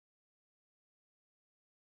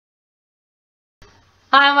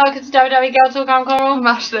Hi and welcome to WWE Girl Talk. I'm Coral. I'm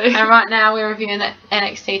Ashley. And right now we're reviewing the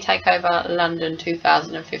NXT Takeover London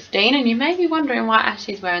 2015. And you may be wondering why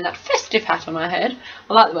Ashley's wearing that festive hat on her head.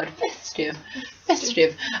 I like the word festive.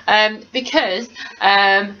 Festive. Because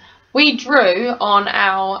we drew on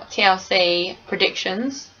our TLC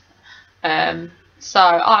predictions. So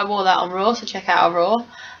I wore that on Raw, so check out our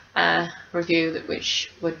Raw review,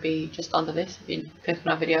 which would be just under this if you click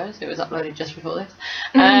on our videos. It was uploaded just before this.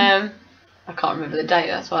 I can't remember the date,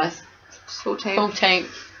 that's why it's 14th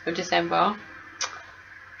of December.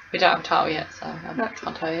 We don't have a title yet, so I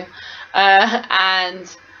can't tell you. I'm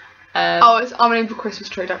an evil Christmas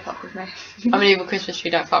tree, don't fuck with me. I'm an evil Christmas tree,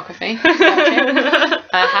 don't fuck with me.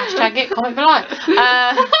 Hashtag it, comment below.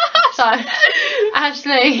 So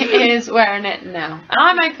Ashley is wearing it now, and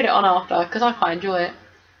I may put it on after because I quite enjoy it.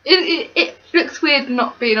 It looks weird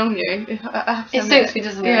not being on you. It suits me,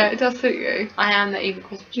 doesn't it? Yeah, it does suit you. I am the evil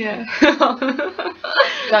Christmas tree. Yeah.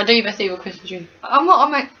 I do your best evil Christmas tree. I'm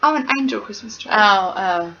an angel Christmas tree.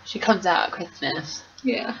 Oh, she comes out at Christmas.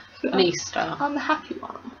 Yeah. And Easter. I'm the happy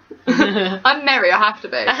one. I'm merry, I have to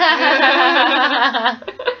be.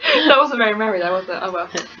 That wasn't very merry though, was it? Oh well.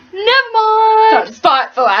 Never mind! Not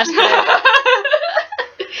spiteful, Ashley.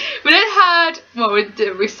 We then had, well,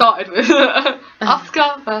 we started with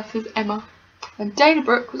Asuka versus Emma, and Dana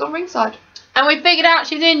Brooke was on ringside. And we figured out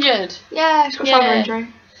she's injured. Yeah, she's got shoulder injury.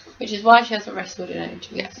 Which is why she hasn't wrestled in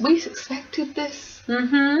ages. Yeah, we suspected this.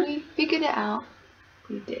 We figured it out.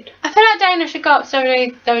 We did. I feel like Dana should go up to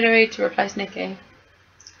WWE to replace Nikki.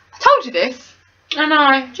 I told you this. I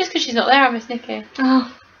know, just because she's not there, I miss Nikki.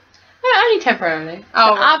 Oh. No, only temporarily.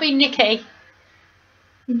 Oh, so I'll be Nikki.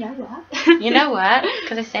 You know what? You know what?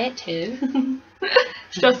 Because I say it too.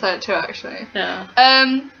 She does say it too, actually. Yeah.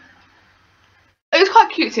 It was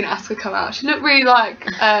quite cute seeing Asuka come out. She looked really like,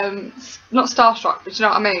 not starstruck, but you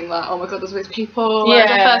know what I mean? Like, oh my god, there's all these people. Yeah. Like,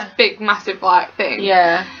 her first big, massive, like, thing.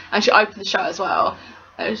 Yeah. And she opened the show as well.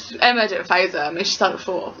 Emma didn't phase her. I mean, she's done it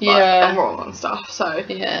before. Like, Yeah. on Raw and stuff, so.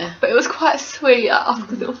 Yeah. But it was quite sweet, like,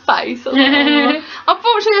 Asuka's little face. Unfortunately,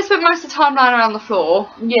 I spent most of the time lying around the floor.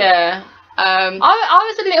 Yeah. I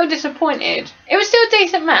was a little disappointed. It was still a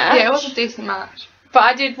decent match. Yeah, it was a decent match. But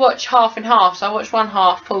I did watch half and half, so I watched one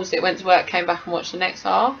half, paused it, went to work, came back and watched the next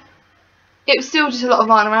half. It was still just a lot of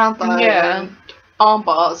lying around though. Yeah. And arm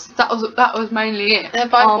bars. That was mainly it. They're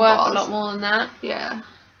both worth a lot more than that. Yeah.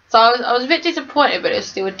 So I was a bit disappointed, but it was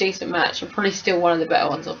still a decent match and probably still one of the better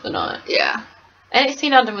ones of the night. Yeah. NXT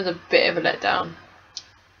London was a bit of a letdown.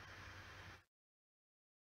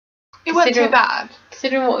 It wasn't too bad.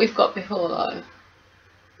 Considering what we've got before though.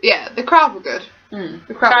 Yeah, the crowd were good.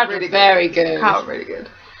 The crowd were really good. Very good. The crowd were really good.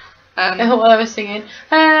 While I was singing,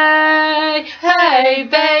 hey, hey,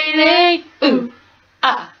 Bailey, ooh,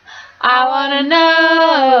 ah, I wanna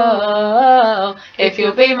know if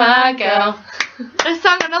you'll be my girl. They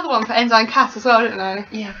sang another one for Enzo and Cass as well, didn't they?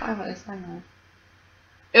 Yeah, I forgot they sang that.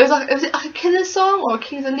 It was like a Killer song or a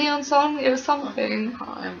Kings of Leon song? It was something. I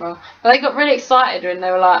can't remember. But they got really excited when they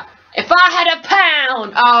were like, if I had a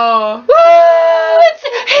pound! Oh. Woo!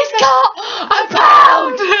 He's got a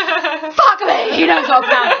pound! Fuck me! He knows what a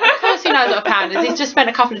pound is. Of course he knows what a pound is. He's just spent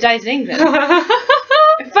a couple of days in England.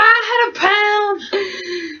 If I had a pound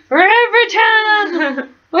for every time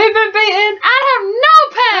we've been beaten, I'd have no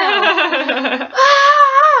pound!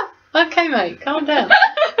 Okay, mate, calm down.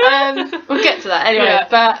 We'll get to that anyway, Yeah.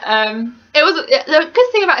 But it was the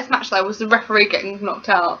good thing about this match though was the referee getting knocked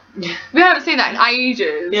out. We haven't seen that in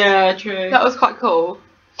ages. yeah, true. That was quite cool.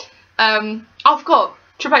 I forgot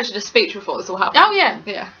Triple H did a speech before this all happened. Oh yeah.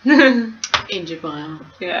 Yeah. Injured my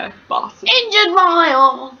arse. Yeah. Bastard. Injured my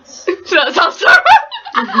arse. That sounds so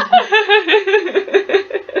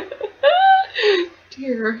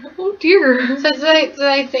dear. Oh dear. So do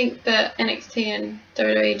they think that NXT and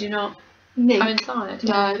WWE do not coincide?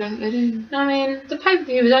 No, I don't. They do. I mean, the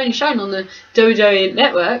pay-per-view was only shown on the WWE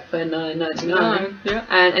network for $9.99. Yeah.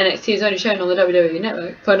 And NXT is only shown on the WWE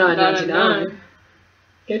network for $9.99. $9.99.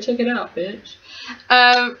 Go check it out, bitch.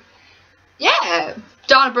 Yeah.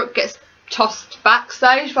 Dana Brooke gets tossed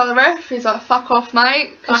backstage by the ref. He's like, fuck off,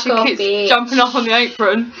 mate. Because she Fuck off, keeps bitch. jumping off on the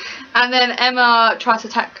apron. And then Emma tries to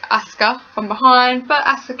attack Asuka from behind, but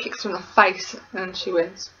Asuka kicks her in the face and she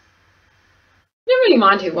wins. Didn't really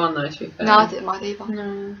mind who won though, to be fair. No, I didn't mind either.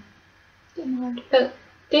 No. Didn't mind. But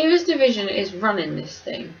Divas Division is running this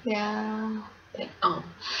thing. Yeah. They are.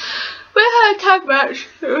 We had a tag match.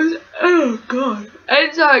 It was, oh god.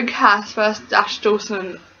 Enzo and Cass versus Dash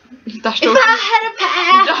Dawson. Dash Dawson. If I had a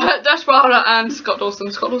pound! Dash Wilder and Scott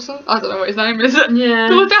Dawson. Scott Dawson? I don't know what his name is. Yeah.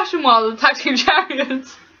 Well, Dash and Wilder, the tag team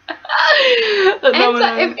champions. If they're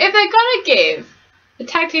gonna give The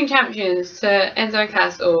tag team champions to Enzo and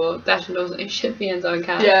Cass or Dash and Dawson. It should be Enzo and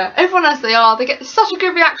Cass. Yeah, everyone else they are. They get such a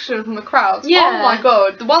good reaction from the crowd. Yeah. Oh my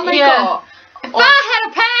god, the one they got. If I had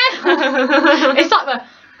a pen, it's like the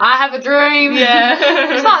I have a dream. Yeah.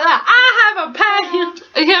 It's like that. I have a pound.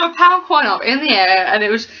 You have a pound coin up in the air, and it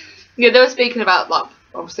was. Yeah, they were speaking about like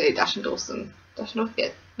obviously Dash and Dawson. Dash and Dawson.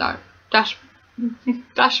 Yeah, no.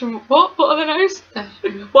 Dash and what? What are their names?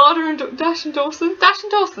 Wilder and Dash and Dawson. Dash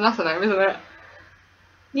and Dawson. That's the name, isn't it?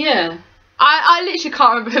 Yeah. I literally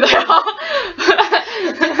can't remember who they are.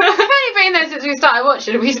 We've only been there since we started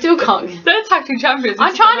watching and we still can't get. They're tag team champions.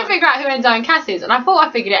 I'm trying to figure out who Enzo and Cass is and I thought I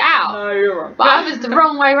figured it out. No, you're wrong. But I was the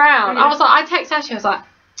wrong way round. I was like, I texted Ashley, I was like,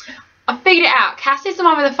 I figured it out. Cass is the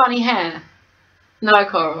one with the funny hair. No,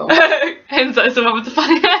 Coral. Enzo's the one with the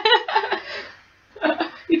funny hair.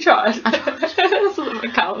 You tried. That's what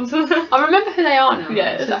it counts. I remember who they are now.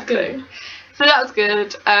 Yeah, that's good. So that was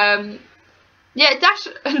good. Yeah, Dash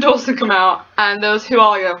and Dawson come out, and there was "Who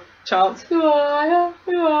are you?" chants. Who are you?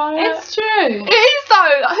 Who are you? It's true. It is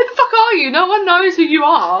though. Who the fuck are you? No one knows who you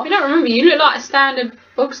are. I don't remember. You look like a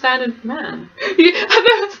bog standard man. Yeah,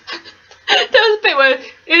 and there was a bit where,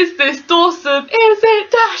 is this Dawson? Is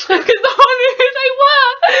it Dash? Because no one knew who they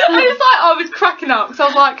were. And it's like, I was cracking up because I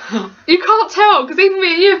was like, you can't tell because even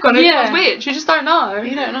me and you have gone, it's which? You just don't know.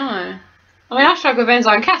 You don't know. I mean, I struggle with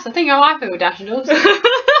Enzo and Cass. I think I like it with Dash and Dawson.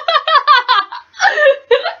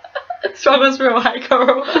 Struggles real high,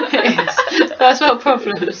 Coral. It is. That's not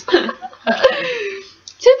problems. Okay.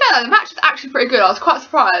 To be fair, the match was actually pretty good. I was quite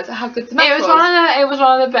surprised at how good the match was. It was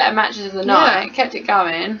one of the better matches of the night. Yeah. It kept it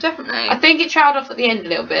going. Definitely. I think it trailed off at the end a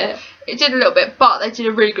little bit. It did a little bit, but they did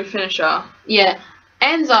a really good finisher. Yeah.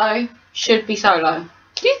 Enzo should be solo.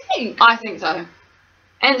 Do you think? I think so.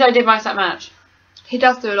 Enzo did most of that match. He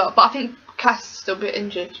does do a lot, but I think Cass is still a bit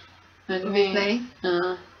injured. And with his knee.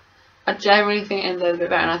 I generally think Enzo's a bit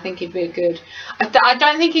better, and I think he'd be a good. I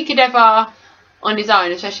don't think he could ever, on his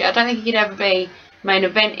own especially, I don't think he could ever be main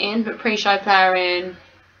event in, but pre-show player in,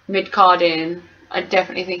 mid-card in, I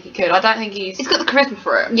definitely think he could. I don't think he's got the charisma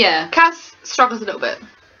for it. Yeah. Cass struggles a little bit.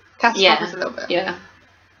 Struggles a little bit. Yeah.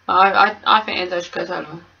 I think Enzo should go solo.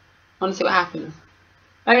 I want to see what happens.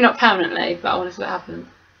 Maybe not permanently, but I want to see what happens.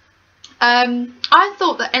 I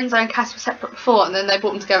thought that Enzo and Cass were separate before, and then they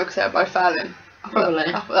brought them together because they were both failing. Probably.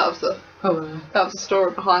 I thought that was the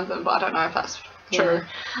story behind them, but I don't know if that's true.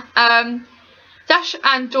 Yeah. Dash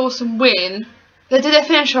and Dawson win. They did their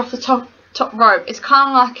finisher off the top rope. It's kind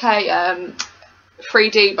of like a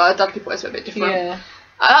 3D, but Dudley Boys were a bit different. Yeah.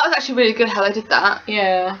 That was actually really good how they did that.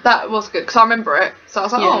 Yeah. That was good because I remember it. So I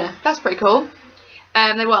was like, oh, that's pretty cool.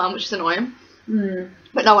 They won, which is annoying.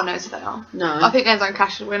 But no one knows who they are. No. I think Enzo and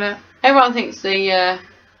Cass should win it. Everyone thinks the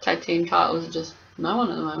tag team titles are just no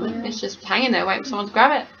one at the moment. Yeah. It's just hanging there waiting for someone to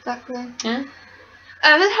grab it. Exactly. Yeah.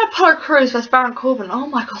 And then had Apollo Crews versus Baron Corbin. Oh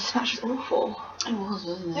my god, this match was awful. It was,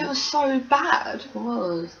 wasn't it? It was so bad. It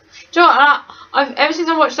was. Do you know what? I've ever since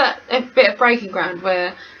I watched that bit of Breaking Ground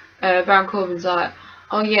where Baron Corbin's like,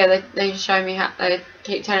 oh yeah, they show me how they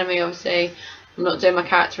keep telling me obviously I'm not doing my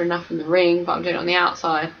character enough in the ring, but I'm doing it on the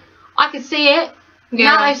outside. I can see it.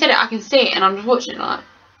 Yeah. Now they've said it, I can see it, and I'm just watching it like.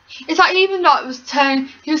 It's like even like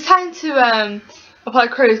he was telling to Apollo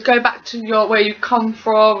Crews, go back to where you come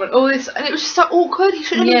from and all this, and it was just so awkward. He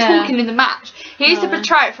shouldn't have been talking in the match. He needs to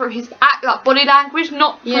portray it from his body language,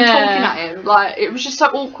 not from talking at him. Like it was just so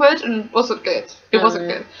awkward and wasn't good. It wasn't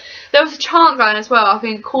good. There was a chant going as well. I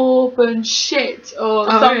think Corbin shit or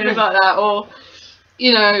something like that, or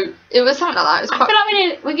you know, it was something like that. It was I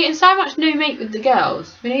feel like we're getting so much new meat with the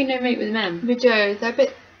girls. We need new meat with the men. We do. They're a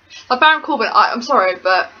bit. Like Baron Corbin, I'm sorry,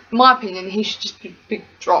 but in my opinion, he should just be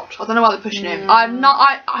dropped. I don't know why they're pushing him.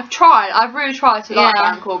 I've tried. I've really tried to like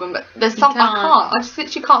Baron Corbin, but there's something I can't. I just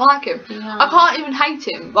literally can't like him. Yeah. I can't even hate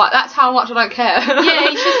him. Like that's how much I don't care. Yeah,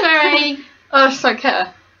 he's just very. I just don't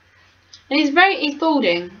care. And he's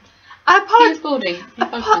balding. Apollo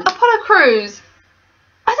Crews.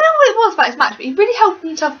 I don't know what it was about his match, but he really held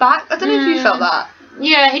himself back. I don't know if you felt that.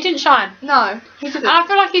 Yeah, he didn't shine. No, he didn't. And I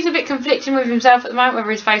feel like he's a bit conflicting with himself at the moment, whether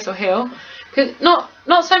he's face or heel. Because not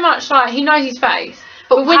so much like he knows his face,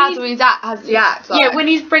 but when how does he act? Like. Yeah, when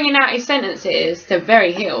he's bringing out his sentences, they're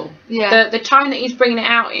very heel. Yeah. The tone that he's bringing it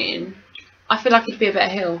out in, I feel like he'd be a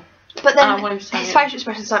better heel. But then his facial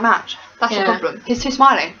expressions don't match. That's the problem. He's too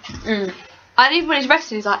smiling. And even when he's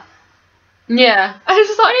wrestling, he's like. Yeah. It's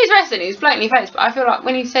just like when he's wrestling, he's blatantly face. But I feel like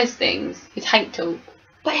when he says things, it's hate talk.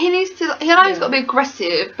 But he needs to. He knows he's got to be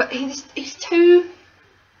aggressive, but he's too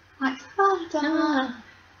like.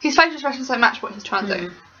 His facial expressions don't match what he's trying to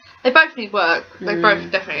do. They both need work. They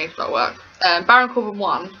both definitely need to work. Baron Corbin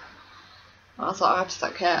won. I was like, I just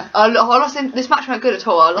don't care. I lost this match wasn't good at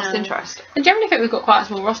all. I lost interest. I generally think we've got quite a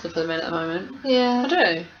small roster for the men at the moment. Yeah. I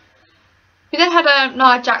do. We then had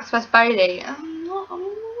Nia Jax vs Bayley.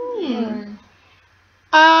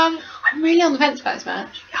 I'm really on the fence about this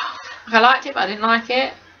match. Like, I liked it, but I didn't like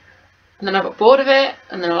it. And then I got bored of it,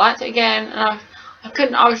 and then I liked it again, and I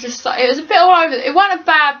couldn't. I was just like, it was a bit all over. It wasn't a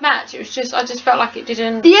bad match. It was just, I just felt like it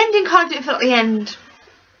didn't. The ending kind of didn't feel like the end.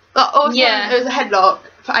 Like, also, it was a headlock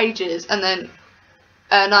for ages, and then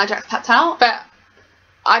Nia Jax tapped out. But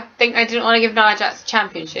I think they didn't want to give Nia Jax the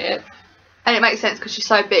championship. And it makes sense because she's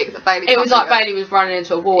so big that Bayley. It was like Bayley was running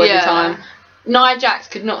into a wall every time. Nia Jax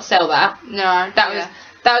could not sell that. No.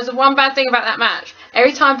 That was the one bad thing about that match.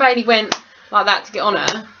 Every time Bayley went like that to get on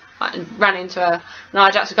her, like, and ran into her,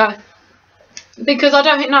 Nia Jax would go. Because I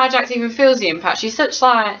don't think Nia Jax even feels the impact. She's such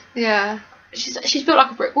like. Yeah. She's built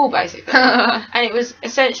like a brick wall basically. And it was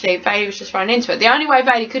essentially Bayley was just running into it. The only way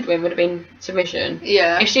Bayley could win would have been submission.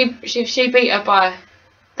 Yeah. If she beat her by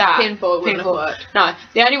that pinfall wouldn't have worked. No.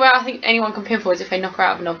 The only way I think anyone can pinfall is if they knock her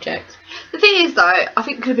out of an object. The thing is though, I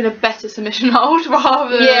think it could have been a better submission hold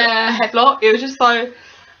rather than a headlock. It was just so.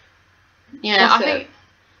 Yeah,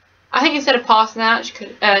 I think instead of passing out, she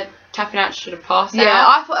could tapping out, she should have passed out. Yeah,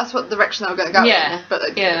 I thought that's what direction they were going to go. Yeah, but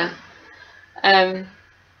they didn't.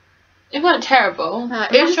 It wasn't terrible. No,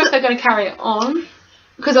 I'm not sure if they're going to carry it on.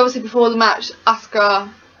 Because obviously before the match,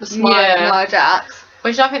 Asuka was smiling at Nia Jax.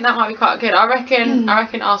 Which I think that might be quite good. I reckon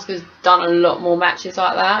Asuka's done a lot more matches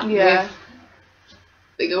like that. Yeah.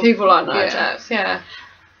 With people like Nia Jax. Yeah.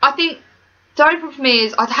 I think the only problem for me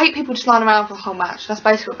is I hate people just lying around for the whole match. That's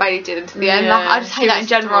basically what Bayley did until the end. Like, I just hate that in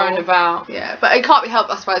general. About. Yeah, but it can't be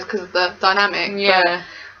helped, I suppose, because of the dynamic. Yeah. But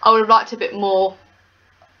I would have liked a bit more.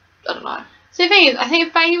 I don't know. So the thing is, I think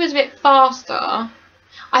if Bayley was a bit faster,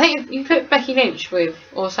 I think if you put Becky Lynch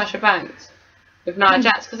or Sasha Banks with Nia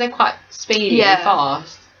Jax, because they're quite speedy and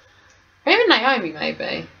fast. Or even Naomi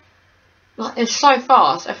maybe. Like, they're so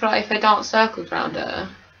fast. I feel like if they dance circles around her,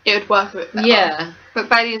 it would work a bit better. Yeah. But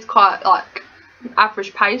Bayley is quite like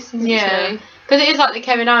average pace. Yeah. Because it is like the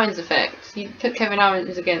Kevin Owens effect. You put Kevin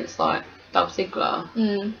Owens against like Dolph Ziggler.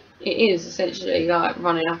 It is essentially like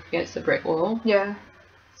running up against a brick wall. Yeah.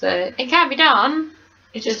 So it can be done.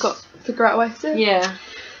 It's just got to figure out a way to do it. Yeah.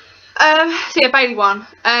 So yeah, Bayley won.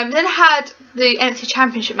 Then had the NXT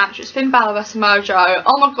Championship match. It was Finn Balor vs Mojo.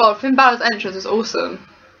 Oh my god, Finn Balor's entrance was awesome.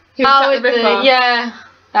 He was Jack the Ripper. Yeah.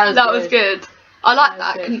 That was good. I like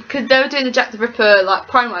that because they were doing the Jack the Ripper like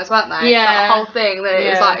promos, weren't they? Yeah. Like, the whole thing. That it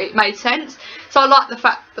was like it made sense. So I like the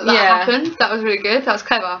fact that happened. That was really good. That was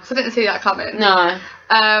clever because I didn't see that coming. No.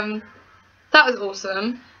 That was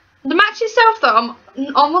awesome. The match itself, though,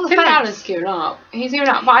 I'm on the fence. Finn Balor's giving up. He's giving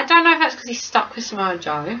up, but I don't know if that's because he's stuck with Samoa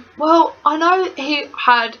Joe. Well, I know he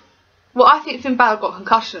had. Well, I think Finn Balor got a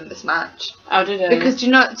concussion in this match. Oh, did he? Because do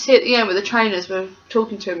you not see at the end where the trainers were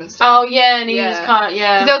talking to him and stuff? Oh yeah, and he was kind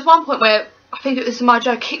of There was one point where I think it was Samoa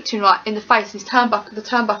Joe kicked him like in the face. And the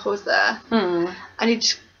turnbuckle was there, and he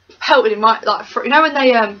just pelted him right like you know when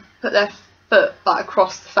they put their foot like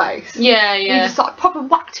across the face. Yeah. He just like proper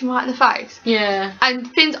whacked him right in the face. Yeah.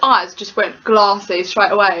 And Finn's eyes just went glassy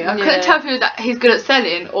straight away. I couldn't tell if he's good at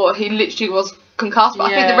selling or he literally was concussed.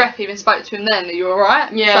 But I think the ref even spoke to him then. Are you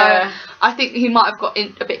alright? Yeah. So I think he might have got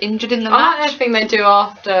a bit injured in the match. I like that thing they do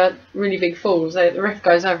after really big falls. The ref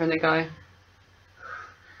goes over and they go.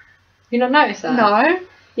 You not noticed that? No.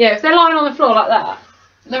 Yeah, if they're lying on the floor like that,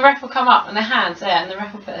 the ref will come up and their hand's there, and the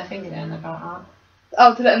ref will put their finger there and they'll go like that.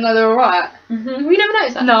 Oh, to let them know they're alright? You never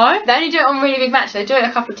noticed that? No. They only do it on really big matches. They do it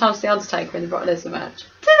a couple of times to The Undertaker in the Brock Lesnar match.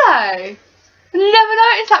 Do they? Never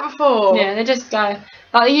noticed that before. Yeah, they just go.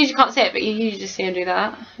 Like, you usually can't see it, but you usually just see them do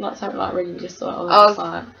that. Like something like really just sort of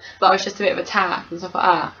like it's just a bit of a tap and stuff like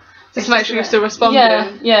that. Just to make sure you're still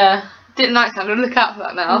responding. Yeah. Didn't notice that. I'm going to look out for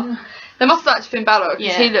that now. They must have actually Finn Balor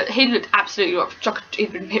because he looked absolutely like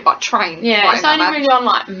he'd been hit by a train. Yeah, it's only really on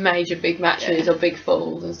like major big matches or big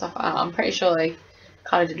falls and stuff like that. I'm pretty sure they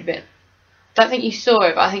kind of did a bit. I don't think you saw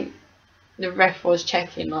it, but I think the ref was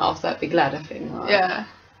checking like after that big ladder thing. Like, yeah.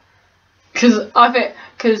 Because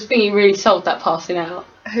Thingy really sold that passing out.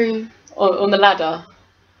 Who? On the ladder.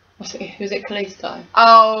 Was it Kalisto?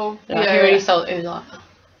 Oh, He really sold it. He was like.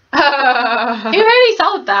 He really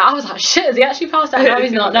sold that. I was like, shit, has he actually passed out? No,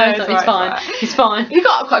 he's not. No, he's fine. Right. He's fine. He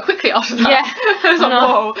got up quite quickly after that. Yeah. I was like,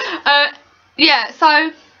 whoa.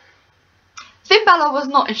 So Finn Balor was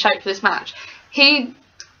not in shape for this match. It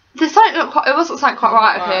wasn't something quite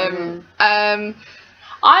right of him.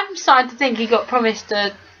 I'm starting to think he got promised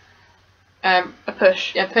a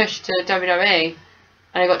push to WWE,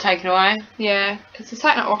 and it got taken away. Yeah, because it's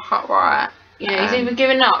something not quite right. Yeah, he's either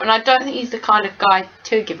giving up, and I don't think he's the kind of guy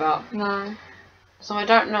to give up. No. So I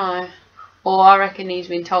don't know. Or I reckon he's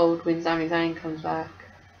been told when Sami Zayn comes back.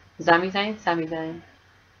 Sami Zayn.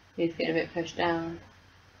 He's getting a bit pushed down.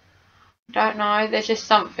 I don't know, there's just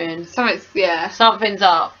something. Something's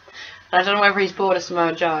up. And I don't know whether he's bored of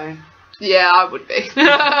Samoa Joe. Yeah, I would be.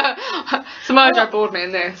 Samoa Joe bored me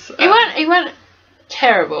in this. He weren't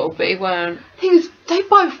terrible, but he weren't. Thing is, they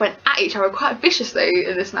both went at each other quite viciously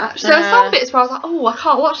in this match. So there were some bits where I was like, oh, I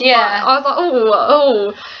can't watch that. Yeah. I was like,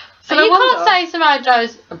 oh. So you can't say Samoa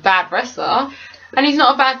Joe's a bad wrestler, and he's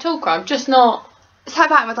not a bad talker. I'm just not. It's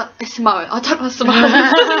like about him. I was like, it's Samoa. I don't know Samoa.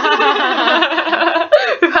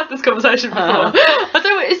 We've had this conversation before. I don't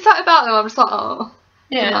know. It's something about them. I'm just like, oh.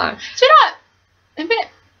 Yeah. So like a bit,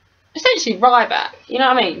 essentially Ryback. You know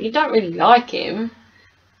what I mean? You don't really like him.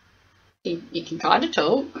 He can kind of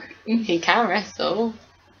talk. He can wrestle.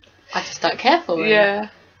 I just don't care for him. Yeah.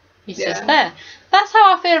 He's just there. That's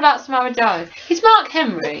how I feel about Samoa Joe. He's Mark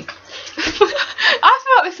Henry. I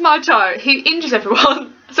feel like with Samoa Joe, he injures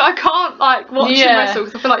everyone, so I can't like watch him wrestle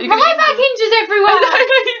because I feel like Ryback injures everyone. I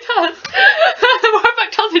know he does.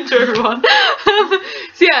 Ryback does injure everyone.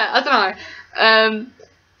 So yeah, I don't know.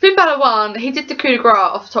 Finn Balor won. He did the coup de grace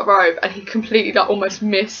off the top rope, and he completely like almost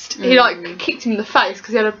missed. He like kicked him in the face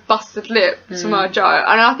because he had a busted lip. Samoa Joe,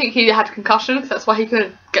 and I think he had concussion because that's why he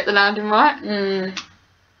couldn't get the landing right.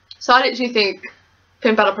 So I literally think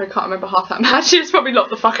Finn Balor probably can't remember half that match. He was probably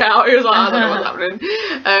locked the fuck out. He was like, I don't know what's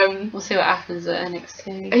happening. We'll see what happens at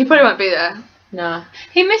NXT. He probably won't be there. No.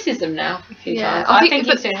 He misses them now a few times. I think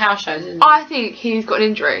he's doing house shows, isn't he? I think he's got an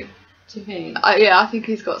injury. Do you think? Yeah, I think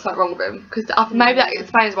he's got something wrong with him. Because maybe that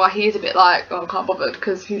explains why he is a bit like, oh, I can't bother,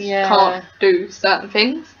 because he can't do certain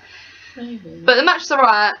things. Maybe. But the match was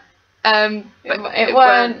alright. It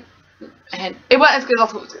weren't as good as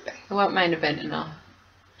I thought it was going to be. It weren't main event enough.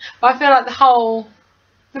 But I feel like the whole,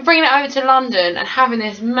 bringing it over to London and having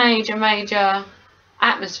this major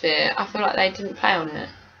atmosphere, I feel like they didn't play on it.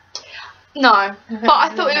 No, but I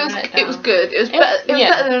thought it was good. It was better. It was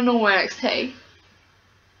better than a normal NXT.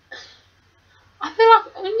 I feel like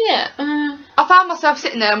I found myself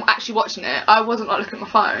sitting there and actually watching it. I wasn't like looking at my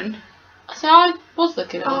phone. So I was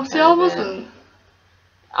looking at my phone. See, I wasn't.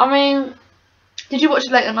 I mean, did you watch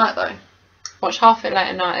it late at night though? Watch half it late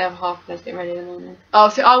at night, the other half I was getting ready in the morning. Oh,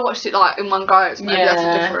 see, I watched it like in one go, so maybe that's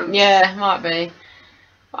the difference. Yeah, might be.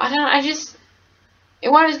 But I don't know, it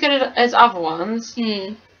wasn't as good as other ones.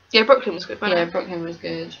 Yeah, Brooklyn was good, wasn't it? Yeah, Brooklyn was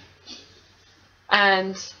good.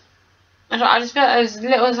 And I just felt there was a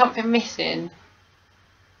little something missing.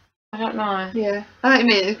 I don't know. Yeah, I know what you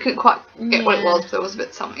mean. I couldn't quite get what it was, but there was a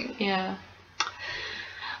bit something. Yeah.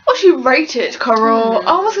 What's you rated, Coral?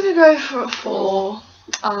 I was going to go for a 4.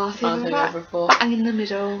 I think we're bang in the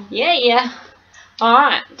middle. Yeah.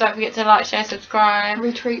 Alright, don't forget to like, share, subscribe.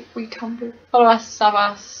 Retweet, retumble. Follow us, sub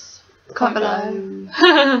us. Comment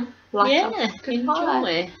below. Like us.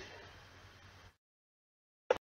 Enjoy.